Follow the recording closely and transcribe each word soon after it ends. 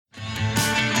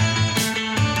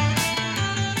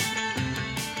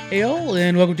Hey all,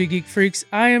 and welcome to Geek Freaks.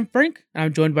 I am Frank.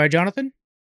 I'm joined by Jonathan.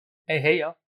 Hey,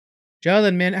 y'all.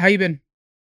 Jonathan, man, how you been?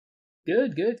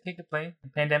 Good. Can't complain. The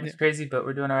pandemic's Yeah. crazy, but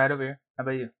we're doing all right over here. How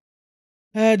about you?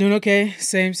 Doing okay.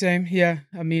 Same. Yeah,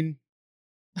 I mean,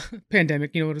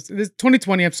 pandemic. You know what? This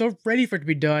 2020. I'm so ready for it to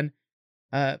be done.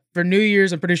 For New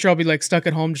Year's, I'm pretty sure I'll be like stuck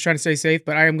at home just trying to stay safe.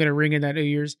 But I am gonna ring in that New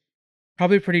Year's.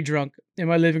 Probably pretty drunk in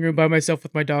my living room by myself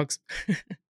with my dogs.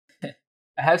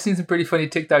 I have seen some pretty funny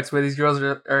TikToks where these girls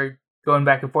are going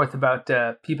back and forth about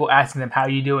people asking them, how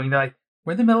you doing? They're like,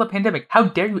 we're in the middle of a pandemic. How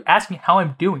dare you ask me how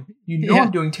I'm doing? You know Yeah.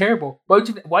 I'm doing terrible. Why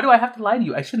do I have to lie to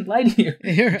you? I shouldn't lie to you.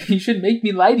 Yeah. You shouldn't make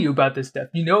me lie to you about this stuff.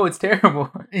 You know it's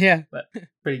terrible. Yeah. But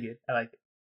pretty good. I like it.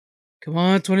 Come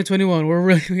on, 2021.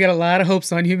 We got a lot of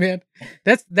hopes on you, man.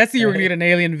 That's the year we're gonna get an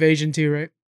alien invasion too, right?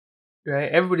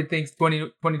 Right? Everybody thinks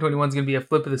 2021 is going to be a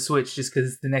flip of the switch just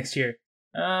because it's the next year.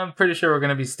 I'm pretty sure we're going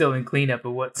to be still in cleanup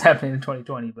of what's happening in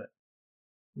 2020, but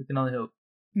we can only hope.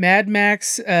 Mad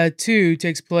Max 2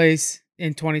 takes place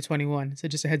in 2021. So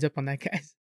just a heads up on that,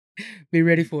 guys. Be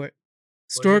ready for it.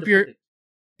 Store up your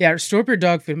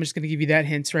dog food. I'm just gonna give you that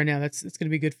hints right now. That's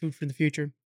gonna be good food for the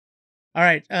future. All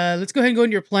right, let's go ahead and go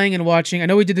into your playing and watching. I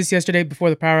know we did this yesterday before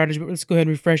the power outage, but let's go ahead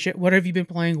and refresh it. What have you been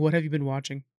playing? What have you been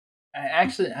watching?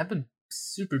 I've been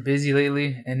super busy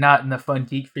lately, and not in the fun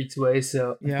Geek Freaks way.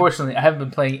 So Yeah. unfortunately, I haven't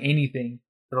been playing anything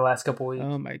for the last couple weeks.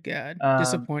 Oh my god,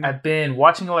 disappointing. I've been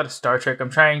watching a lot of Star Trek. I'm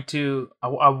trying to.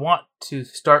 I want to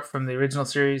start from the original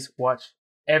series, watch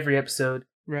every episode,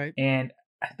 Right. and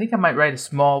I think I might write a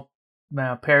small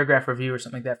paragraph review or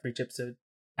something like that for each episode.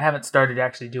 I haven't started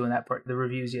actually doing that part, the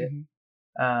reviews yet.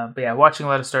 Mhm. But yeah, watching a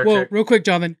lot of Star Well, Trek. real quick,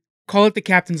 Jonathan, call it the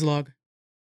captain's log.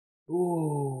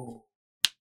 Ooh.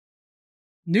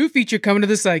 New feature coming to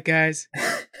the site, guys.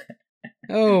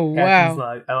 Oh Captain's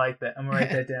wow. log. I like that. I'm gonna write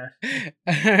that down.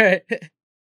 All right.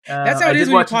 That's how I it did is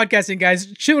when you're watch podcasting,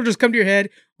 guys. Shit will just come to your head,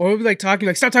 or we'll be like talking,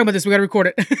 like, stop talking about this, we gotta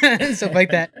record it. Stuff like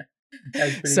that.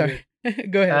 That's pretty Sorry.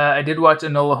 Go ahead. I did watch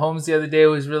Enola Holmes the other day. It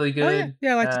was really good. Oh, yeah.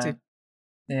 Yeah, I liked it too.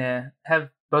 Yeah, have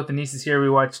both the nieces here. We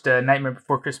watched Nightmare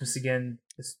Before Christmas again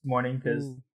this morning because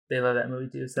Ooh. they love that movie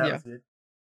too. So that Yeah. was good.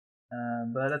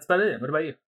 But that's about it. What about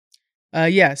you?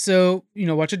 Yeah, so,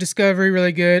 watch a Discovery,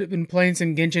 really good. Been playing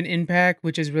some Genshin Impact,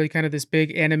 which is really kind of this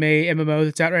big anime MMO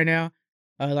that's out right now.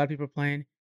 A lot of people are playing.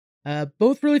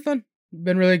 Both really fun.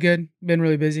 Been really good. Been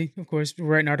really busy. Of course, we're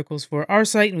writing articles for our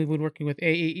site, and we've been working with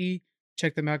AAE.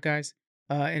 Check them out, guys.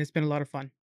 And it's been a lot of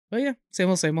fun. But yeah, same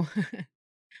old.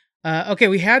 Okay,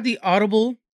 we have the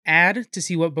Audible ad to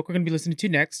see what book we're going to be listening to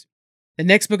next. The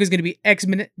next book is going to be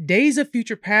X-Men Days of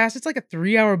Future Past. It's like a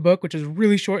 3-hour book, which is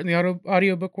really short in the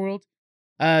audiobook world.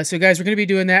 So guys, we're going to be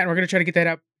doing that, and we're going to try to get that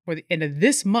out before the end of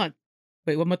this month.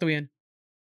 Wait, what month are we in?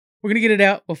 We're going to get it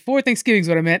out before Thanksgiving is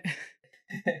what I meant.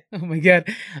 Oh my god.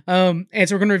 And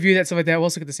so we're going to review that, stuff like that. We'll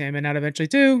also get the Sandman out eventually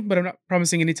too, but I'm not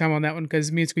promising any time on that one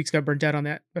because me and Squeaks got burnt out on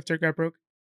that after it got broke.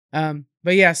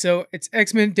 But yeah, so it's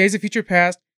X-Men Days of Future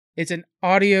Past. It's an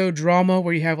audio drama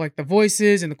where you have like the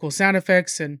voices and the cool sound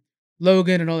effects and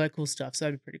Logan and all that cool stuff. So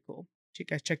that'd be pretty cool. You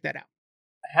guys check that out.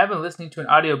 I have been listening to an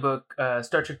audiobook,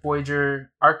 Star Trek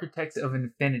Voyager: Architects of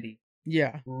Infinity.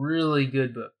 Yeah. Really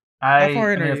good book. How far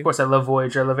I in mean, are of you? course, I love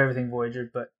Voyager. I love everything Voyager,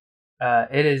 but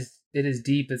it is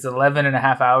deep. It's 11 and a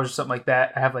half hours or something like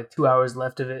that. I have like 2 hours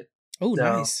left of it. Oh, So,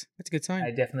 nice. That's a good sign.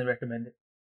 I definitely recommend it.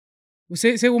 Well,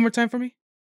 say it one more time for me.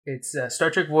 It's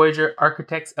Star Trek Voyager: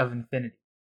 Architects of Infinity.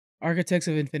 Architects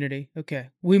of Infinity. Okay.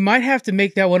 We might have to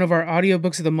make that one of our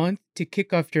audiobooks of the month to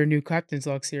kick off your new Captain's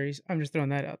Log series. I'm just throwing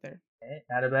that out there. Okay,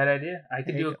 not a bad idea. I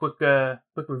could There you do a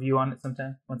quick review on it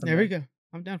sometime. Once I'm There we done. go.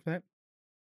 I'm down for that.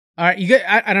 All right, you get.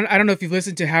 I don't know if you've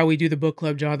listened to how we do the book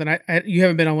club, Jonathan. You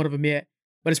haven't been on one of them yet,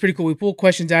 but it's pretty cool. We pull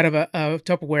questions out of a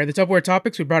Tupperware. The Tupperware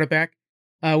topics, we brought it back.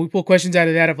 We pull questions out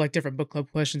of that of like different book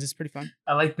club questions. It's pretty fun.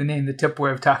 I like the name, the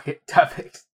Tupperware of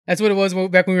topics. That's what it was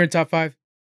back when we were in top 5. It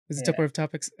was the Yeah. Tupperware of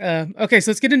topics. Okay,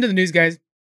 so let's get into the news, guys.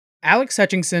 Alex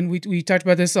Hutchinson, we talked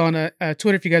about this on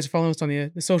Twitter if you guys are following us on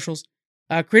the socials.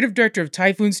 Creative director of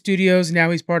Typhoon Studios.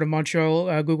 Now he's part of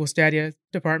Montreal Google Stadia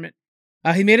department.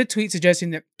 He made a tweet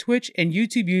suggesting that Twitch and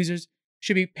YouTube users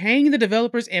should be paying the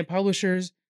developers and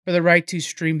publishers for the right to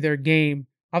stream their game.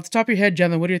 Off the top of your head,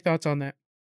 Jonathan, what are your thoughts on that?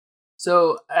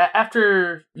 So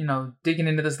after digging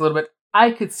into this a little bit,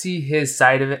 I could see his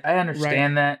side of it. I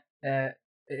understand that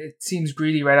it seems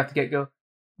greedy right off the get go,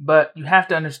 but you have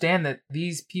to understand that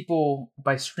these people,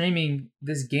 by streaming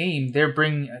this game, they're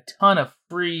bringing a ton of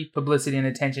free publicity and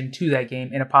attention to that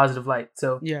game in a positive light.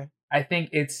 So Yeah. I think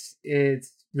it's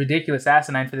ridiculous,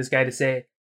 asinine for this guy to say,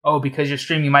 "Oh, because you're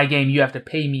streaming my game, you have to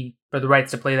pay me for the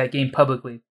rights to play that game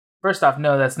publicly." First off,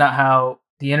 no, that's not how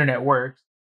the internet works.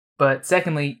 but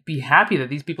secondly, be happy that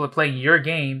these people are playing your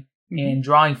game and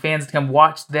drawing fans to come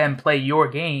watch them play your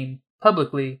game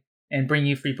publicly and bring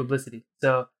you free publicity.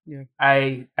 So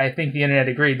I think the internet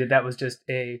agreed that was just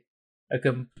a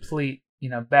complete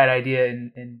bad idea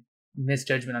and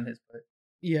misjudgment on his part.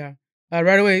 Yeah.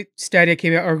 Right away, Stadia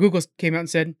came out, or Google came out and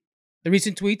said, the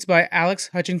recent tweets by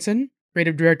Alex Hutchinson,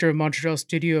 creative director of Montreal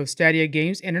studio of Stadia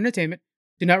Games and Entertainment,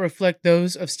 do not reflect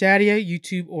those of Stadia,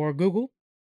 YouTube, or Google.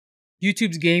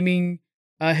 YouTube's gaming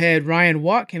head Ryan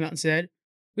Watt came out and said,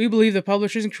 we believe the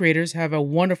publishers and creators have a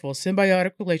wonderful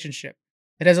symbiotic relationship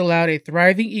that has allowed a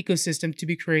thriving ecosystem to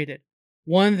be created,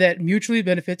 one that mutually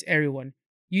benefits everyone.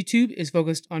 YouTube is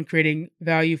focused on creating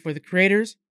value for the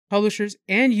creators, publishers,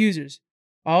 and users.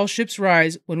 All ships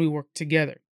rise when we work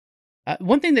together.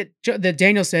 One thing that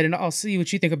Daniel said, and I'll see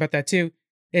what you think about that too,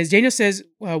 is Daniel says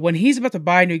when he's about to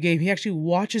buy a new game, he actually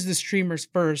watches the streamers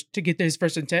first to get his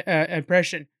first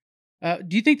impression.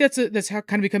 Do you think that's how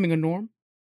kind of becoming a norm?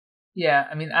 Yeah,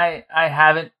 I mean, I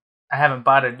haven't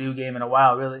bought a new game in a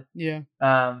while, really. Yeah.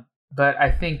 But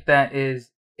I think that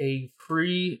is a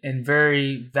free and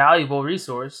very valuable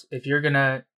resource if you're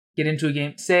gonna get into a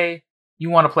game. Say you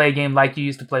want to play a game like you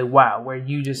used to play WoW, where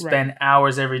you just spend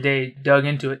hours every day dug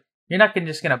into it. You're not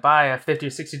just gonna buy a $50 or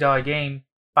 $60 game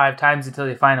 5 times until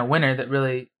you find a winner that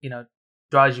really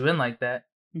draws you in like that.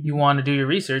 You want to do your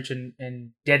research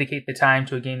and dedicate the time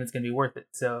to a game that's going to be worth it.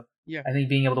 So I think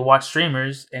being able to watch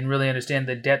streamers and really understand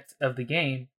the depth of the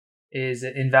game is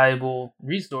an invaluable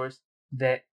resource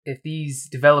that if these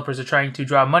developers are trying to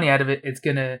draw money out of it, it's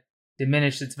going to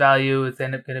diminish its value. It's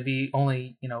end up going to be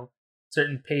only,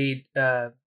 certain paid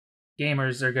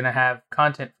gamers are going to have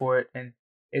content for it. And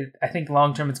I think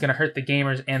long term it's going to hurt the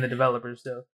gamers and the developers.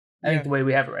 So I think the way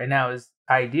we have it right now is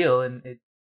ideal, and it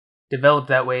developed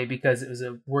that way because it was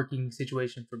a working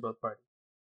situation for both parties.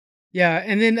 Yeah,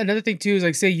 and then another thing too is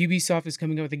like, say Ubisoft is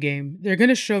coming out with a game, they're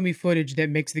gonna show me footage that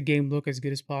makes the game look as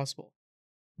good as possible,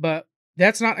 but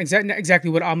that's not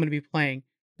exactly what I'm gonna be playing.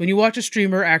 When you watch a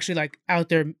streamer actually like out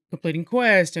there completing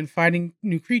quests and fighting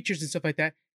new creatures and stuff like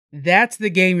that, that's the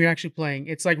game you're actually playing.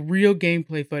 It's like real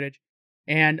gameplay footage,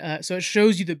 and so it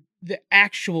shows you the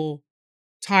actual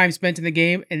time spent in the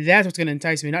game, and that's what's going to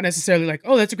entice me. Not necessarily like,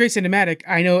 oh, that's a great cinematic.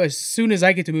 I know as soon as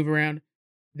I get to move around,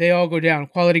 they all go down.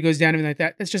 Quality goes down, everything like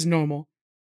that. That's just normal.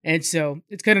 And so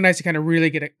it's kind of nice to kind of really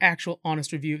get an actual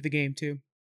honest review of the game too.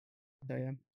 So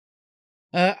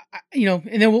yeah.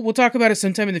 And then we'll talk about it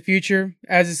sometime in the future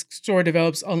as this story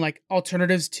develops on like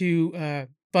alternatives to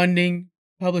funding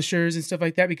publishers and stuff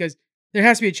like that, because there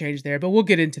has to be a change there. But we'll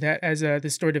get into that as the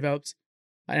story develops,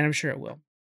 and I'm sure it will.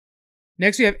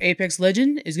 Next, we have Apex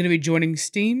Legend is going to be joining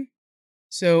Steam.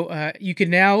 So you can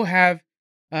now have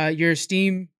your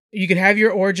Steam, you can have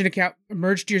your Origin account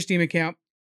merged to your Steam account,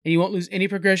 and you won't lose any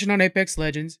progression on Apex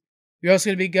Legends. You're also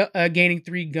going to be gaining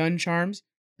 3 gun charms.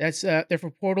 That's they're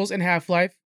for Portals and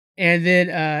Half-Life. And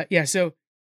then, so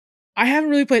I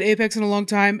haven't really played Apex in a long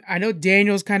time. I know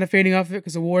Daniel's kind of fading off of it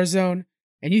because of Warzone,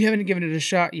 and you haven't given it a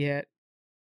shot yet.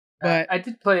 But I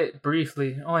did play it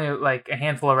briefly, only like a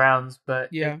handful of rounds.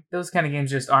 But those kind of games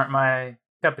just aren't my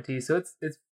cup of tea. So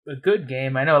it's a good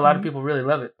game. I know a lot of people really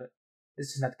love it, but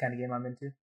it's just not the kind of game I'm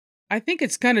into. I think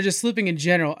it's kind of just slipping in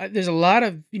general. There's a lot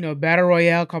of battle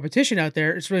royale competition out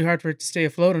there. It's really hard for it to stay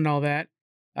afloat and all that.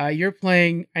 You're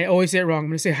playing. I always say it wrong. I'm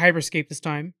going to say Hyperscape this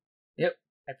time. Yep,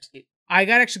 Hyperscape. I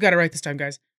actually got it right this time,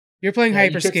 guys. You're playing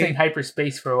Hyperscape. You kept saying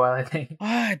Hyperspace for a while, I think.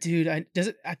 Dude, I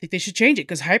think they should change it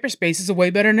because Hyperspace is a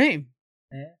way better name.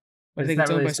 Yeah, but I think it's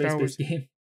not really a space-based game.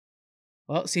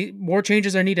 Well, see, more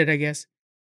changes are needed, I guess.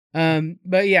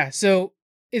 But yeah, so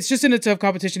it's just in a tough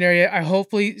competition area.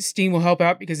 Hopefully Steam will help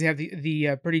out because they have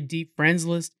the pretty deep friends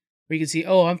list where you can see,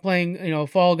 oh, I'm playing,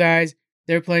 Fall Guys.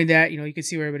 They're playing that. You can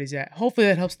see where everybody's at. Hopefully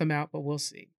that helps them out, but we'll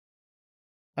see.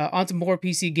 On to more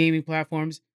PC gaming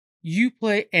platforms.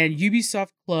 Uplay and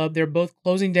Ubisoft Club, they're both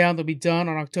closing down. They'll be done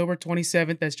on October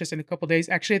 27th. That's just in a couple days.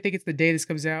 Actually, I think it's the day this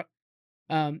comes out.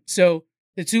 So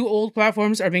the 2 old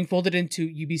platforms are being folded into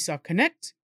Ubisoft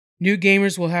Connect. Newer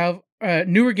games will have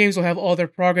all their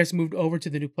progress moved over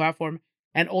to the new platform,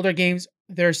 and older games,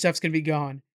 their stuff's gonna be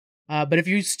gone. But if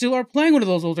you still are playing one of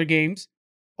those older games,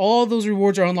 all those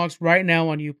rewards are unlocked right now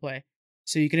on Uplay.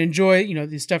 So you can enjoy,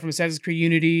 the stuff from Assassin's Creed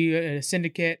Unity,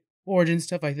 Syndicate, Origin,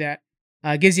 stuff like that.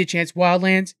 Gives you a chance.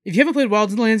 Wildlands. If you haven't played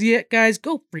Wildlands yet, guys,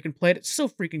 go freaking play it. It's so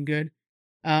freaking good.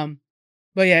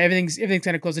 But yeah, everything's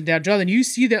kind of closing down. Jonathan, you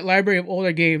see that library of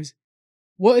older games.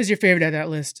 What is your favorite out of that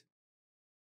list?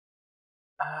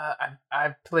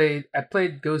 I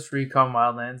played Ghost Recon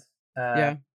Wildlands.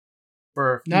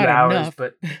 For a few Not hours, enough.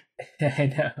 But I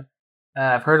know.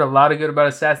 I've heard a lot of good about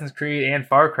Assassin's Creed and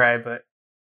Far Cry, but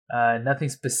Nothing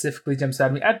specifically jumps out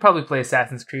at me. I'd probably play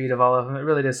Assassin's Creed of all of them. It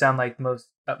really does sound like the most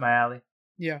up my alley.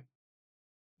 Yeah.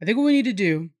 I think what we need to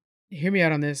do, hear me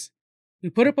out on this, we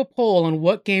put up a poll on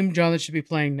what game Jonathan should be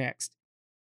playing next.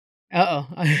 I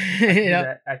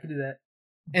could do that.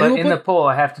 But in the poll,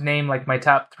 I have to name like my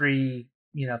top 3,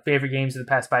 favorite games of the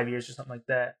past 5 years or something like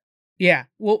that. Yeah.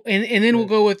 Well, and then we'll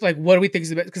go with like what do we think is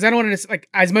the best? Because I don't want to like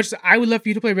as much as I would love for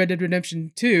you to play Red Dead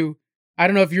Redemption 2. I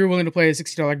don't know if you're willing to play a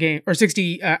 $60 game or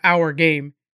 60-hour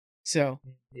game. So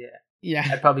yeah,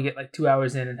 I'd probably get like 2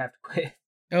 hours in and have to quit.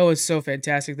 Oh, it's so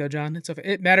fantastic though, John. It's so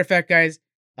matter of fact, guys.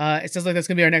 It sounds like that's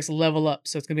gonna be our next level up.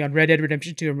 So it's gonna be on Red Dead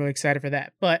Redemption 2. I'm really excited for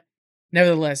that. But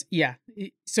nevertheless, yeah.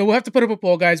 So we'll have to put up a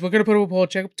poll, guys. We're gonna put up a poll.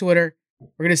 Check up Twitter.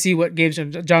 We're gonna see what games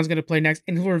John's gonna play next,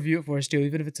 and he'll review it for us too.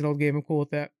 Even if it's an old game, I'm cool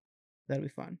with that. That'll be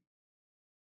fun.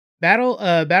 Battle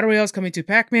Royale is coming to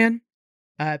Pac-Man.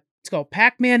 It's called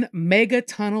Pac-Man Mega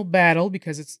Tunnel Battle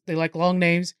because they like long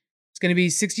names. It's gonna be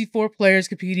 64 players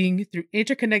competing through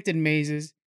interconnected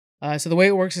mazes. So the way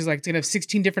it works is like it's gonna have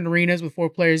 16 different arenas with 4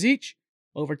 players each.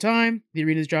 Over time, the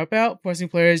arenas drop out, forcing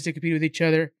players to compete with each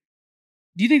other.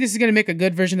 Do you think this is gonna make a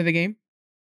good version of the game?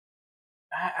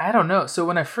 I don't know. So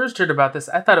when I first heard about this,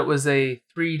 I thought it was a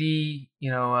 3D,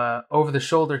 over the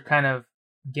shoulder kind of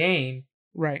game.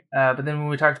 Right. But then when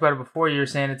we talked about it before, you were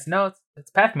saying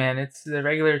it's Pac-Man. It's the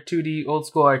regular 2D old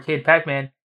school arcade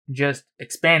Pac-Man, just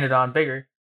expanded on bigger.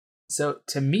 So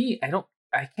to me,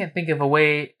 I can't think of a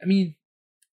way. I mean,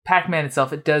 Pac-Man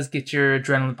itself, it does get your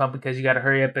adrenaline pumping because you got to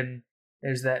hurry up and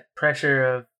there's that pressure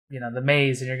of the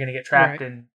maze and you're gonna get trapped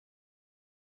in.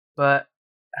 But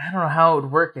I don't know how it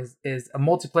would work is a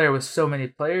multiplayer with so many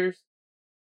players.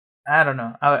 I don't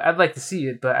know. I'd like to see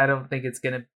it, but I don't think it's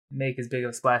gonna make as big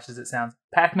of a splash as it sounds.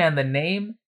 Pac-Man, the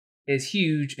name, is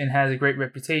huge and has a great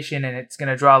reputation, and it's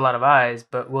gonna draw a lot of eyes.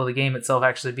 But will the game itself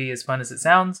actually be as fun as it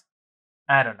sounds?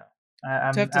 I don't know.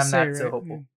 I'm not so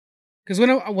hopeful. Because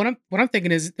what I'm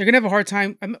thinking is they're gonna have a hard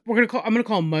time. I'm gonna call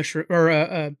them mushroom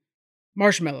or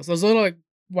marshmallows. Those little like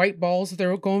white balls that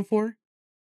they're going for.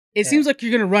 It seems like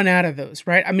you're gonna run out of those,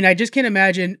 right? I mean, I just can't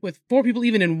imagine with 4 people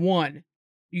even in one.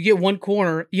 You get one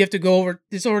corner, you have to go over.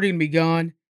 It's already gonna be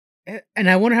gone, and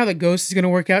I wonder how the ghost is gonna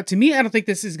work out. To me, I don't think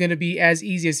this is gonna be as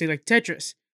easy as say like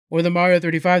Tetris or the Mario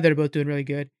 35 that are both doing really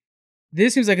good.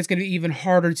 This seems like it's gonna be even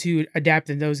harder to adapt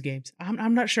in those games.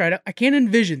 I'm not sure. I can't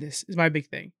envision this. Is my big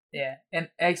thing. Yeah, and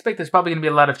I expect there's probably going to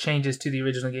be a lot of changes to the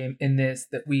original game in this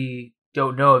that we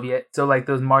don't know of yet. So like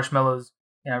those marshmallows,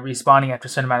 respawning after a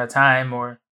certain amount of time,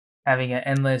 or having an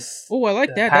endless. Oh, I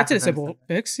like that. That's a simple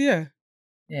fix. Yeah.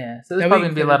 Yeah. So there's probably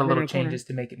going to be a lot of little changes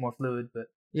to make it more fluid, but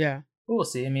yeah, we'll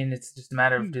see. I mean, it's just a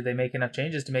matter of do they make enough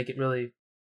changes to make it really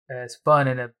as fun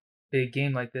in a big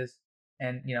game like this,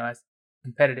 and as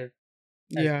competitive.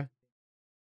 Yeah.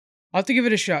 I'll have to give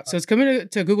it a shot. So it's coming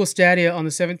to Google Stadia on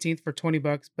the 17th for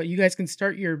 $20, but you guys can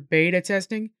start your beta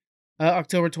testing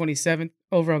October 27th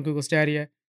over on Google Stadia.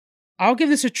 I'll give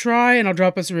this a try and I'll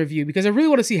drop us a review because I really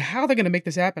want to see how they're going to make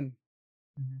this happen.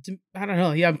 I don't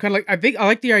know. Yeah, I'm kind of like, I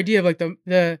like the idea of like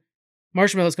the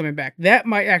marshmallows coming back. That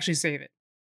might actually save it.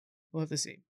 We'll have to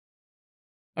see.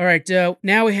 All right.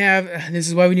 Now we have, this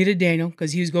is why we needed Daniel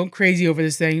because he was going crazy over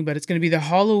this thing, but it's going to be the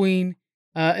Halloween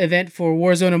event for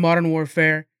Warzone and Modern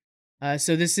Warfare.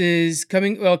 So this is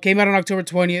came out on October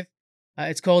 20th.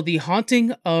 It's called The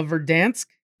Haunting of Verdansk,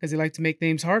 because they like to make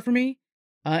names hard for me.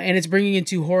 And it's bringing in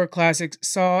 2 horror classics,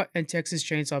 Saw and Texas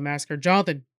Chainsaw Massacre.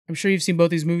 Jonathan, I'm sure you've seen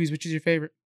both these movies. Which is your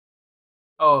favorite?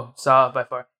 Oh, Saw by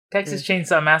far. Texas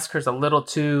Chainsaw Massacre is a little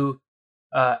too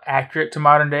accurate to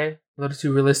modern day, a little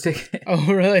too realistic.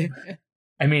 Oh, really?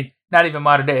 I mean, not even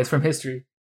modern day. It's from history.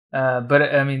 But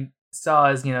I mean,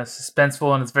 Saw is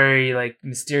suspenseful and it's very like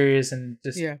mysterious and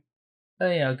just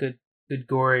good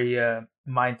gory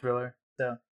mind thriller.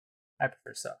 So I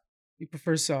prefer Saw. You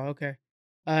prefer Saw, okay?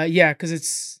 Yeah, because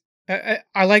it's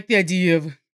I like the idea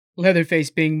of Leatherface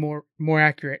being more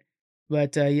accurate,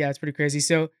 but yeah, it's pretty crazy.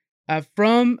 So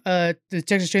from the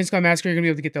Texas Chainsaw Massacre, you're gonna be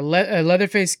able to get the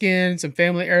Leatherface skin, some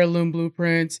family heirloom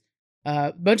blueprints,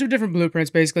 a bunch of different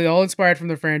blueprints, basically all inspired from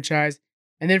the franchise.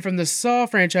 And then from the Saw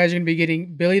franchise, you're gonna be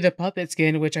getting Billy the Puppet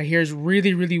skin, which I hear is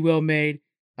really, really well made.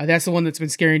 That's the one that's been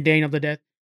scaring Daniel to death.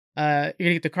 You're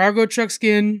gonna get the cargo truck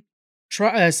skin,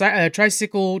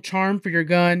 tricycle charm for your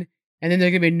gun, and then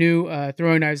there's gonna be a new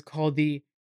throwing knives called the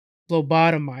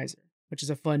Phlebotomizer, which is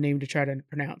a fun name to try to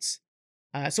pronounce.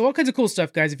 So all kinds of cool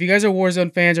stuff, guys. If you guys are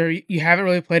Warzone fans or you haven't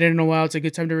really played it in a while, it's a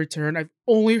good time to return. I've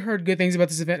only heard good things about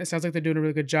this event. It sounds like they're doing a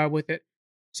really good job with it.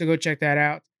 So go check that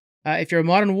out. If you're a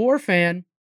Modern War fan,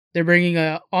 they're bringing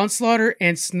a Onslaughter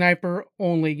and Sniper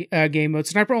only game mode.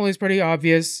 Sniper only is pretty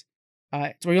obvious.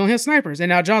 It's where you only have snipers. And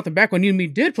now, Jonathan, back when you and me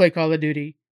did play Call of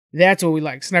Duty, that's what we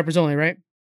like. Snipers only, right?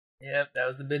 Yep, that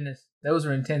was the business. Those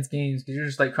were intense games because you're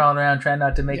just like crawling around trying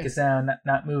not to make a sound,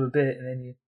 not move a bit, and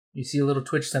then you see a little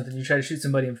twitch or something, you try to shoot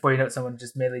somebody, and before you know it, someone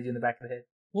just melee you in the back of the head.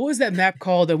 What was that map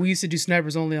called that we used to do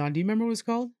snipers only on? Do you remember what it was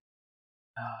called?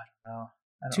 Oh, I don't know.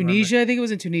 Tunisia, remember. I think it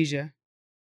was in Tunisia.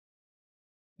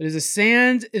 There's a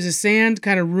sand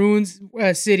kind of ruins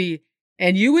city,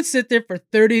 and you would sit there for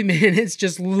 30 minutes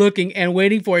just looking and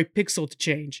waiting for a pixel to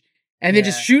change, and then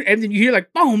just shoot, and then you hear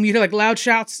like boom, you hear like loud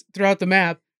shouts throughout the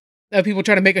map. People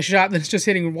trying to make a shot, and then it's just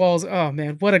hitting walls. Oh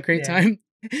man, what a great time!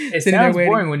 It sounds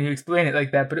boring when you explain it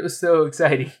like that, but it was so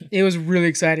exciting. It was really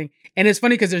exciting, and it's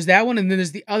funny because there's that one, and then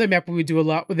there's the other map we would do a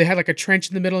lot where they had like a trench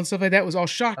in the middle and stuff like that. It was all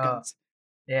shotguns.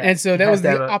 Yeah, and so that was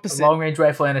the opposite. A long range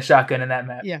rifle and a shotgun in that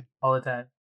map. Yeah, all the time.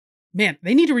 Man,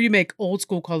 they need to remake old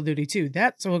school Call of Duty too.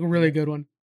 That's a really good one.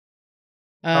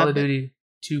 Call of Duty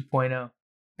 2.0.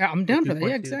 I'm down for that.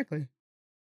 Yeah, exactly.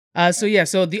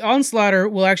 So the Onslaughter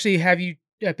will actually have you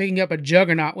picking up a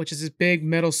Juggernaut, which is this big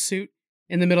metal suit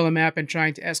in the middle of the map and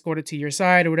trying to escort it to your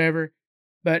side or whatever.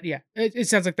 But yeah, it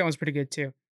sounds like that one's pretty good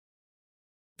too.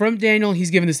 From Daniel,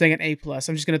 he's giving this thing an A+.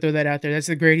 I'm just going to throw that out there. That's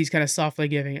the grade he's kind of softly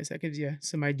giving it, so that gives you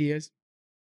some ideas.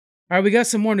 All right, we got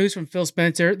some more news from Phil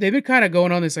Spencer. They've been kind of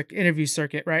going on this like interview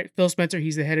circuit, right? Phil Spencer,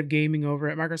 he's the head of gaming over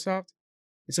at Microsoft,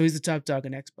 and so he's the top dog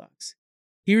in Xbox.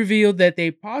 He revealed that they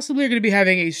possibly are going to be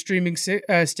having a streaming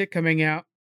stick coming out.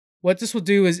 What this will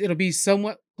do is it'll be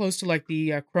somewhat close to like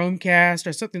the Chromecast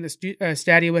or something that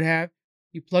Stadia would have.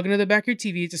 You plug it into the back of your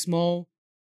TV. It's a small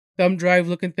thumb drive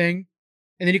looking thing,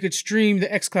 and then you could stream the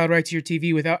xCloud right to your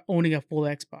TV without owning a full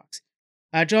Xbox.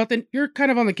 Jonathan, you're kind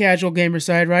of on the casual gamer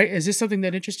side, right? Is this something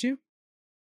that interests you?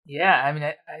 Yeah, I mean,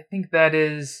 I think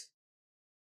that's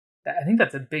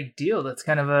a big deal. That's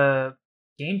kind of a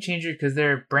game changer because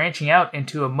they're branching out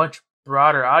into a much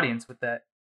broader audience with that.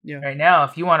 Yeah. Right now,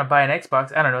 if you want to buy an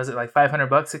Xbox, I don't know, is it like $500,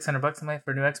 $600 something like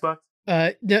for a new Xbox?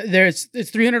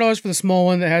 It's $300 for the small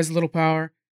one that has a little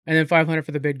power, and then $500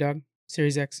 for the big dog,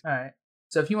 Series X. All right.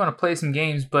 So if you want to play some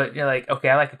games, but you're like, okay,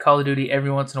 I like a Call of Duty every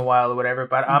once in a while or whatever,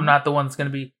 but I'm not the one that's going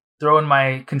to be throwing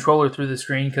my controller through the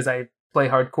screen because I play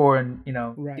hardcore and,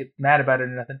 get mad about it or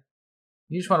nothing.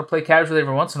 You just want to play casually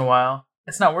every once in a while.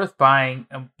 It's not worth buying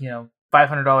a, $500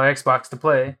 Xbox to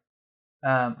play.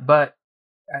 But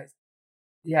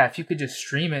if you could just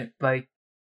stream it like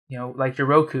your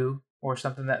Roku or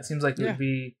something, that seems like it would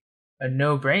be a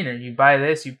no-brainer. You buy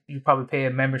this, you probably pay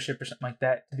a membership or something like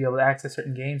that to be able to access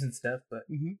certain games and stuff. But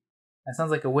that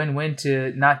sounds like a win-win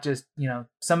to not just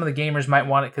some of the gamers might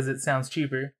want it because it sounds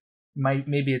cheaper.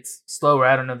 Maybe it's slower.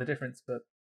 I don't know the difference, but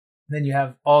then you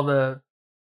have all the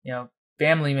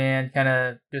family man kind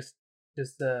of just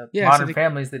modern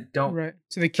families that don't. Right.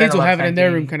 So the kids will have it in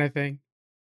their room, kind of thing.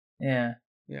 Yeah.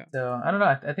 Yeah. So I don't know.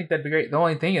 I think that'd be great. The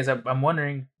only thing is, I'm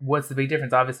wondering what's the big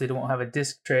difference. Obviously, it won't have a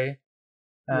disc tray.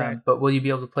 But will you be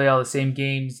able to play all the same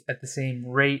games at the same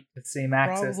rate, at the same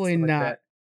access? Probably not.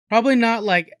 Probably not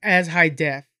like as high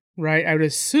def, right? I would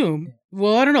assume. Yeah.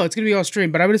 Well, I don't know. It's going to be all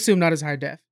streamed, but I would assume not as high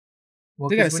def. Well,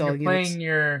 because when you're playing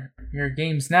your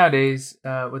games nowadays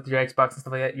with your Xbox and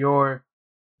stuff like that, you're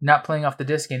not playing off the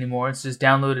disc anymore. It's just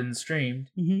downloaded and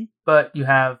streamed. Mm-hmm. But you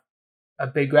have a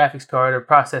big graphics card or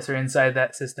processor inside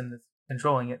that system that's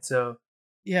controlling it. So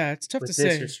yeah, it's tough to say.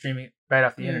 With this, you're streaming it right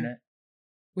off the internet.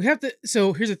 We have to.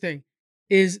 So here's the thing: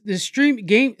 is the streaming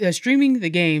the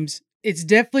games? It's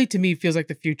definitely, to me, feels like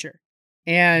the future.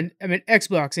 And I mean,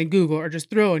 Xbox and Google are just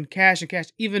throwing cash and cash.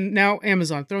 Even now,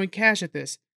 Amazon throwing cash at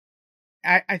this.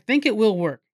 I think it will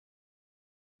work,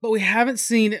 but we haven't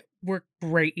seen it work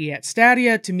great yet.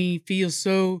 Stadia, to me, feels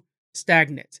so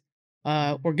stagnant.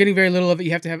 We're getting very little of it.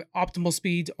 You have to have optimal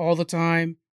speeds all the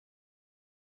time.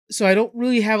 So I don't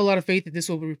really have a lot of faith that this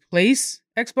will replace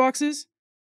Xboxes.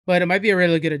 But it might be a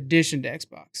really good addition to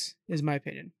Xbox, is my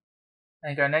opinion. I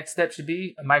think our next step should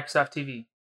be a Microsoft TV.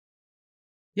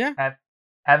 Yeah.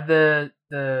 Have the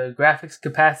graphics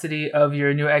capacity of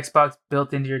your new Xbox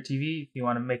built into your TV. If you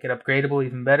want to make it upgradable,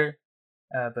 even better.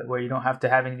 But where you don't have to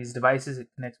have any of these devices, it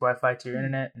connects Wi-Fi to your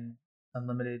internet and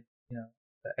unlimited,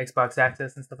 Xbox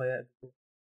access and stuff like that.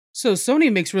 So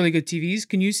Sony makes really good TVs.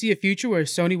 Can you see a future where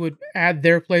Sony would add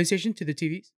their PlayStation to the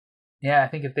TVs? Yeah, I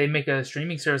think if they make a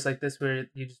streaming service like this where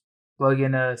you just plug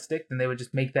in a stick, then they would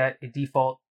just make that a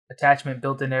default attachment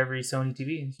built into every Sony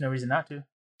TV. There's no reason not to.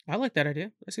 I like that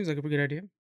idea. That seems like a pretty good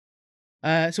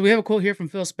idea. So we have a quote here from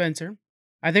Phil Spencer.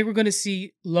 I think we're going to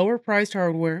see lower priced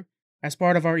hardware as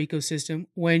part of our ecosystem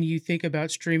when you think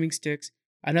about streaming sticks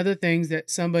and other things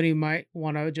that somebody might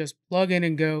want to just plug in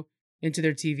and go into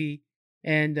their TV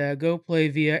and go play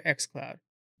via xCloud.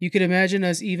 you could imagine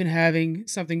us even having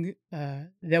something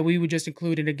that we would just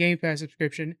include in a Game Pass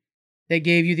subscription that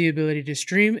gave you the ability to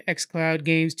stream xCloud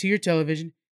games to your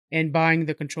television and buying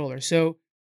the controller. So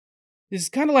this is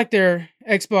kind of like their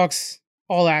Xbox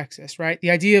All Access, right?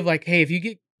 The idea of like, hey, if you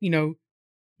get,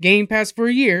 Game Pass for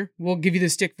a year, we'll give you the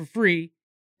stick for free.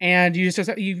 And you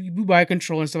just you buy a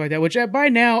controller and stuff like that, which by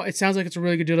now it sounds like it's a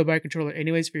really good deal to buy a controller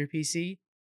anyways for your PC.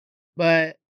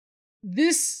 But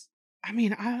this,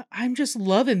 I'm just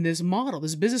loving this model,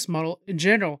 this business model in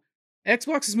general.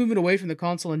 Xbox is moving away from the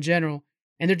console in general,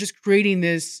 and they're just creating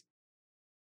this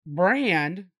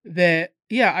brand that,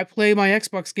 yeah, I play my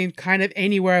Xbox game kind of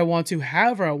anywhere I want to,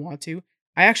 however I want to.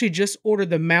 I actually just ordered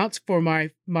the mounts for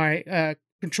my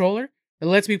controller that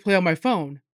lets me play on my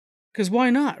phone. Because why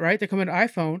not, right? They come in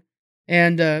iPhone.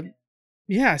 And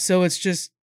yeah, so it's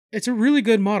a really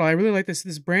good model. I really like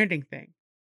this branding thing.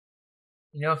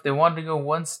 If they wanted to go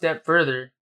one step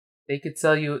further, they'd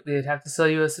have to sell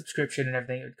you a subscription and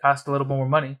everything. It would cost a little more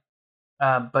money.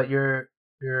 But your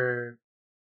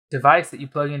device that you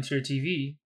plug into your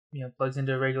TV, plugs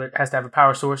into has to have a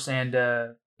power source and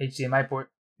HDMI port.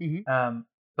 Mm-hmm.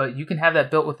 But you can have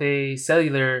that built with a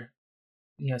cellular,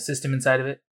 system inside of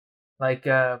it. Like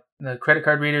the credit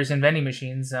card readers and vending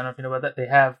machines, I don't know if you know about that. They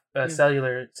have a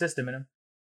cellular system in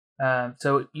them.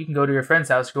 So you can go to your friend's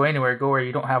house, go anywhere, go where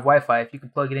you don't have Wi-Fi. If you can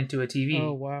plug it into a TV,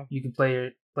 oh wow, you can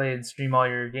play and stream all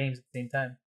your games at the same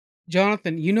time.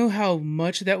 Jonathan, you know how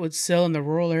much that would sell in the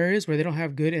rural areas where they don't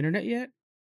have good internet yet?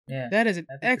 Yeah, that is an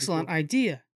excellent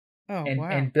idea. Oh wow,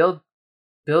 and build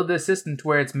this system to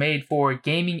where it's made for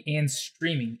gaming and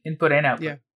streaming, input and output.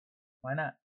 Yeah, why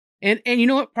not? And you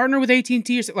know what? Partner with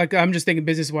AT&T or like I'm just thinking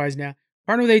business wise now.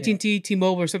 Partner with AT&T,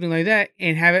 T-Mobile, or something like that,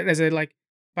 and have it as a like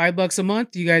 $5 a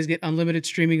month. You guys get unlimited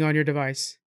streaming on your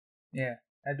device. Yeah,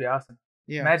 that'd be awesome.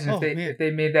 Yeah. Imagine if they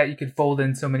made that, you could fold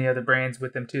in so many other brands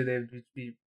with them too. They would just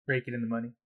be raking in the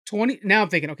money. Now I'm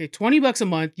thinking, okay, $20 a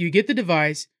month. You get the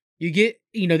device. You get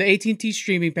the AT&T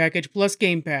streaming package plus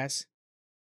Game Pass.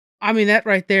 I mean, that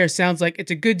right there sounds like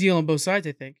it's a good deal on both sides.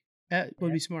 I think that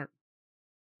would be smart.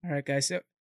 All right, guys. So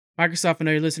Microsoft, I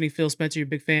know you're listening. Phil Spencer, you're a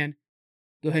big fan.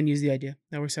 Go ahead and use the idea.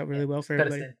 That works out really well for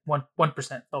everybody.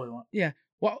 1%, all we want. Yeah.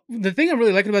 Well, the thing I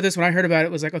really liked about this when I heard about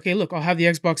it was like, okay, look, I'll have the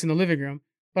Xbox in the living room,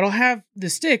 but I'll have the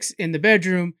sticks in the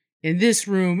bedroom, in this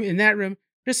room, in that room.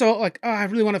 Just so like, I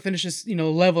really want to finish this,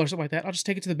 level or something like that. I'll just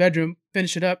take it to the bedroom,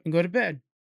 finish it up, and go to bed.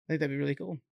 I think that'd be really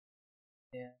cool.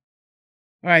 Yeah.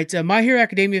 All right, My Hero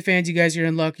Academia fans, you guys are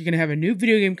in luck. You're going to have a new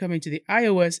video game coming to the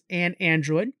iOS and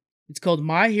Android. It's called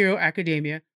My Hero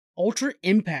Academia Ultra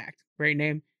Impact. Great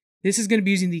name. This is going to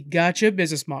be using the gacha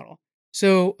business model.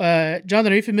 So,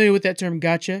 Jonathan, are you familiar with that term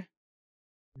gacha?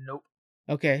 Nope.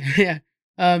 Okay, yeah.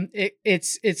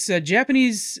 It's a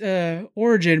Japanese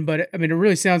origin, but it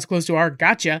really sounds close to our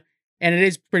gacha, and it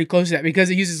is pretty close to that because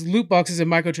it uses loot boxes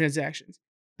and microtransactions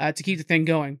to keep the thing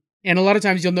going. And a lot of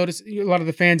times you'll notice a lot of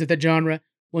the fans of that genre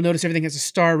will notice everything has a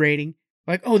star rating.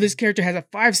 Like, oh, this character has a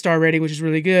 5-star rating, which is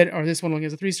really good, or this one only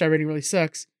has a 3-star rating, really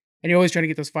sucks. And you're always trying to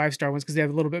get those 5-star ones because they have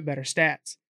a little bit better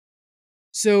stats.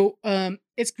 So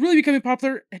it's really becoming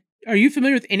popular. Are you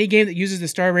familiar with any game that uses the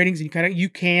star ratings and you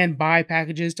can buy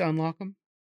packages to unlock them?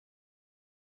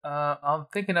 I'm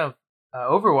thinking of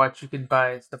Overwatch. You can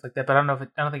buy stuff like that, but I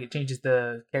don't think it changes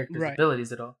the character's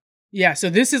abilities at all. Yeah, so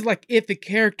this is like if the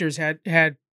characters had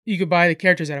you could buy the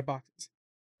characters out of boxes.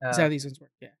 That's how these ones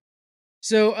work. Yeah.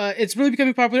 So it's really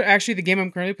becoming popular. Actually, the game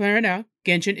I'm currently playing right now,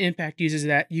 Genshin Impact, uses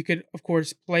that. You could, of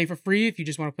course, play for free if you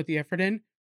just want to put the effort in,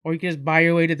 or you can just buy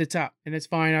your way to the top, and it's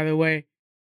fine either way.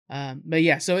 But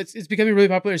yeah, so it's becoming really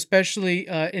popular, especially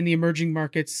in the emerging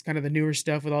markets, kind of the newer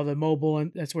stuff with all the mobile,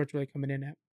 and that's where it's really coming in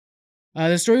at.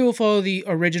 The story will follow the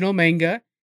original manga.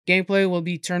 Gameplay will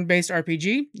be turn-based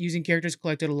RPG, using characters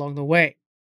collected along the way.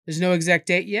 There's no exact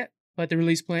date yet, but the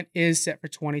release plan is set for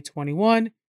 2021.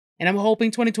 And I'm hoping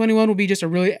 2021 will be just a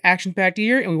really action-packed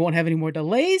year and we won't have any more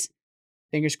delays.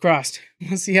 Fingers crossed.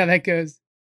 We'll see how that goes.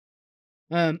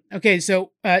 Okay,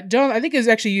 so John, I think it was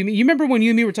actually you. You remember when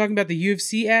you and me were talking about the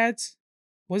UFC ads?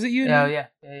 Was it you? Yeah.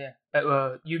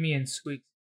 Yumi and Squeaks.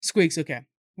 Squeaks, okay.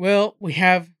 Well, we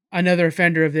have another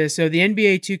offender of this. So the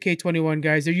NBA 2K21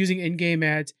 guys, they're using in-game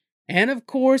ads. And of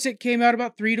course, it came out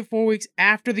about 3 to 4 weeks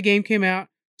after the game came out.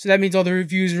 So that means all the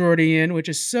reviews are already in, which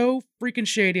is so freaking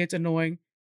shady. It's annoying.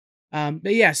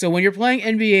 But yeah, so when you're playing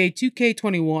NBA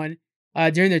 2K21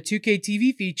 during the 2K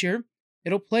TV feature,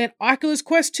 it'll play an Oculus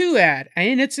Quest 2 ad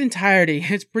in its entirety.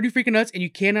 It's pretty freaking nuts, and you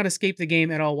cannot escape the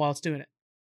game at all while it's doing it.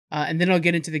 And then I'll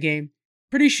get into the game.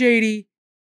 Pretty shady.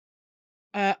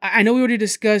 I know we already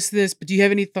discussed this, but do you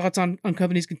have any thoughts on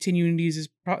companies continuing to use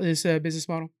this business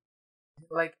model?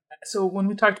 Like, So when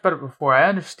we talked about it before, I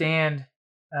understand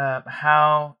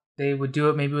how they would do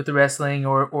it, maybe with the wrestling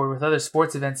or with other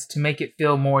sports events, to make it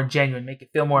feel more genuine, make it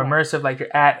feel more immersive, like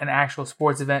you're at an actual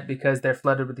sports event because they're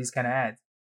flooded with these kind of ads.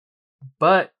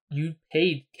 But you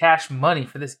paid cash money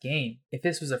for this game. If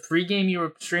this was a free game you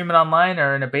were streaming online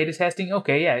or in a beta testing,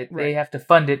 okay, yeah, they have to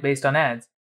fund it based on ads.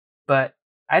 But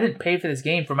I didn't pay for this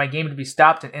game for my game to be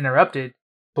stopped and interrupted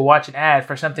to watch an ad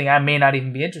for something I may not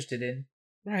even be interested in.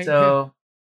 Right. So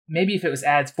maybe if it was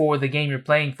ads for the game you're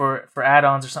playing for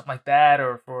add-ons or something like that,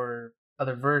 or for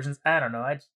other versions, I don't know.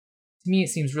 To me, it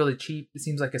seems really cheap. It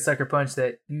seems like a sucker punch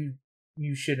that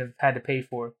you should have had to pay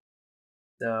for.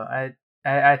 So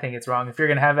I think it's wrong. If you're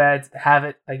gonna have ads, have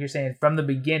it like you're saying from the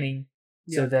beginning,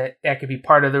 so that could be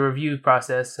part of the review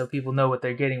process, so people know what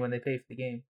they're getting when they pay for the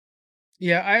game.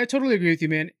 Yeah, I totally agree with you,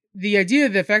 man.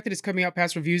 The fact that it's coming out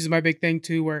past reviews is my big thing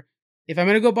too. Where if I'm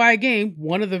gonna go buy a game,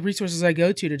 one of the resources I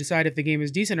go to decide if the game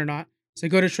is decent or not, so I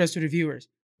go to trusted reviewers.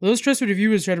 Those trusted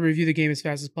reviewers try to review the game as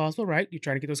fast as possible, right? You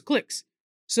try to get those clicks.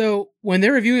 So when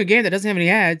they're reviewing a game that doesn't have any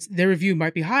ads, their review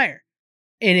might be higher.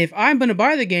 And if I'm going to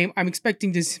buy the game, I'm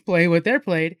expecting to play what they're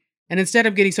played, and instead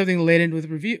I'm getting something laden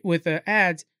with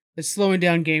ads that's slowing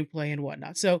down gameplay and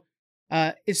whatnot. So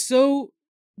it's so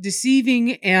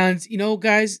deceiving. And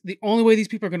guys, the only way these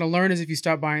people are going to learn is if you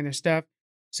stop buying their stuff.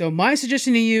 So my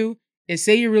suggestion to you is,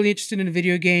 say you're really interested in a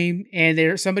video game, and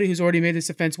there's somebody who's already made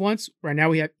this offense once. Right now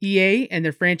we have EA and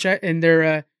their franchise and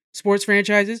their sports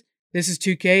franchises. This is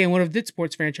 2K and one of its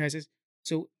sports franchises.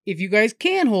 So if you guys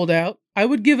can hold out, I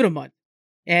would give it a month.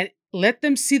 And let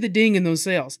them see the ding in those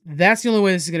sales. That's the only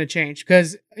way this is going to change,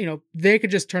 because they could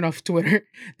just turn off Twitter.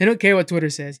 They don't care what Twitter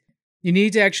says. You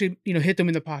need to actually hit them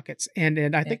in the pockets,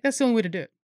 and I think that's the only way to do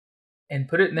it. And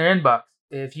put it in their inbox.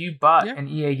 If you bought an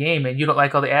EA game and you don't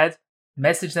like all the ads,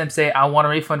 message them, say, I want a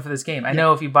refund for this game. I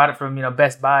know if you bought it from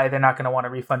Best Buy, they're not going to want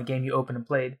to refund a game you opened and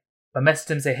played. But message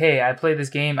them, say, hey, I played this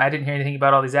game. I didn't hear anything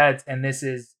about all these ads, and this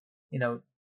is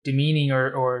demeaning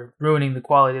or ruining the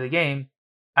quality of the game.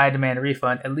 I demand a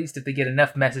refund. At least if they get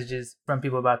enough messages from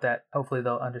people about that, hopefully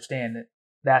they'll understand that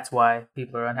that's why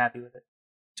people are unhappy with it.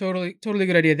 Totally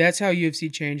good idea. That's how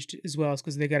UFC changed as well, is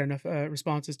because they got enough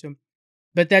responses to them.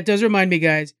 But that does remind me,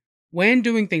 guys, when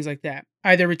doing things like that,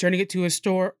 either returning it to a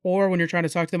store or when you're trying to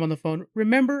talk to them on the phone,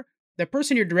 remember the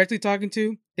person you're directly talking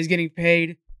to is getting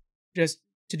paid just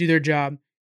to do their job.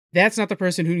 That's not the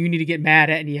person who you need to get mad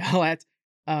at and yell at.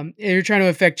 You're trying to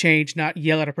affect change, not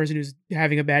yell at a person who's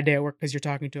having a bad day at work because you're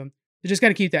talking to them. So just got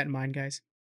to keep that in mind, guys.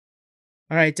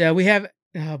 All right, we have,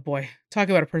 oh boy, talk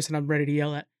about a person I'm ready to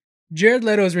yell at. Jared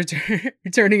Leto is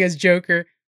returning as Joker.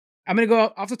 I'm going to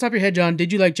go off the top of your head, John.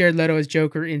 Did you like Jared Leto as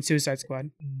Joker in Suicide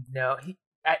Squad? No,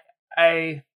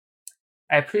 I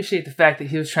appreciate the fact that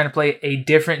he was trying to play a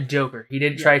different Joker. He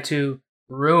didn't try to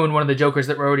ruin one of the Jokers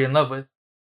that we're already in love with.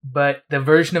 But the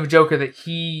version of Joker that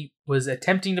he was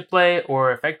attempting to play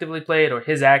or effectively played, or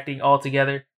his acting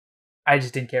altogether, I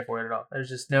just didn't care for it at all. There's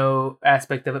just no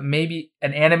aspect of it. Maybe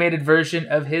an animated version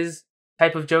of his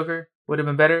type of Joker would have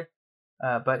been better.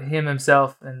 But him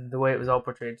himself and the way it was all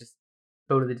portrayed just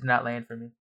totally did not land for me.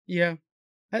 Yeah.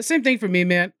 Same thing for me,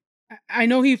 man. I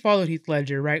know he followed Heath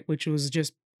Ledger, right? Which was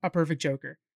just a perfect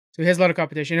Joker. So he has a lot of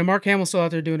competition. And Mark Hamill's still out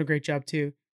there doing a great job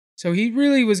too. So he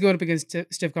really was going up against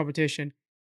stiff competition.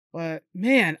 But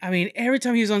man, I mean, every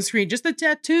time he was on screen, just the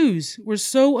tattoos were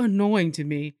so annoying to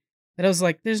me that I was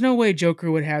like, there's no way Joker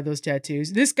would have those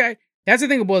tattoos. This guy, that's the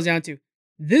thing it boils down to.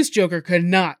 This Joker could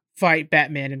not fight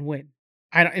Batman and win.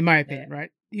 In my opinion, right?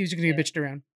 He was just going to get bitched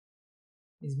around.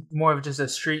 He's more of just a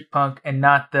street punk and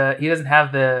not he doesn't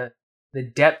have the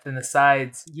depth and the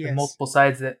sides, the multiple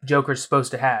sides that Joker's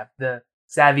supposed to have. The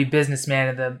savvy businessman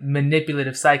and the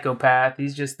manipulative psychopath.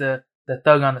 He's just the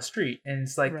thug on the street. And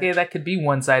it's like, hey, that could be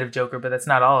one side of Joker, but that's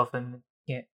not all of him.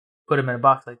 You can't put him in a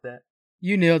box like that.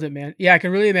 You nailed it, man. Yeah, I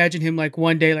can really imagine him like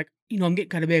one day, like, I'm getting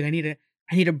kind of big. I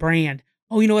need a brand.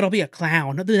 Oh, you know what? I'll be a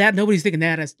clown. That nobody's thinking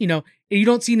that as, you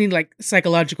don't see any like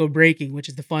psychological breaking, which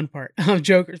is the fun part of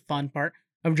Joker.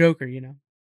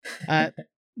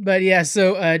 But yeah,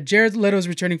 so Jared Leto's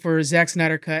returning for Zack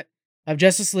Snyder cut of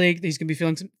Justice League. He's going to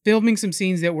be filming some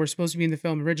scenes that were supposed to be in the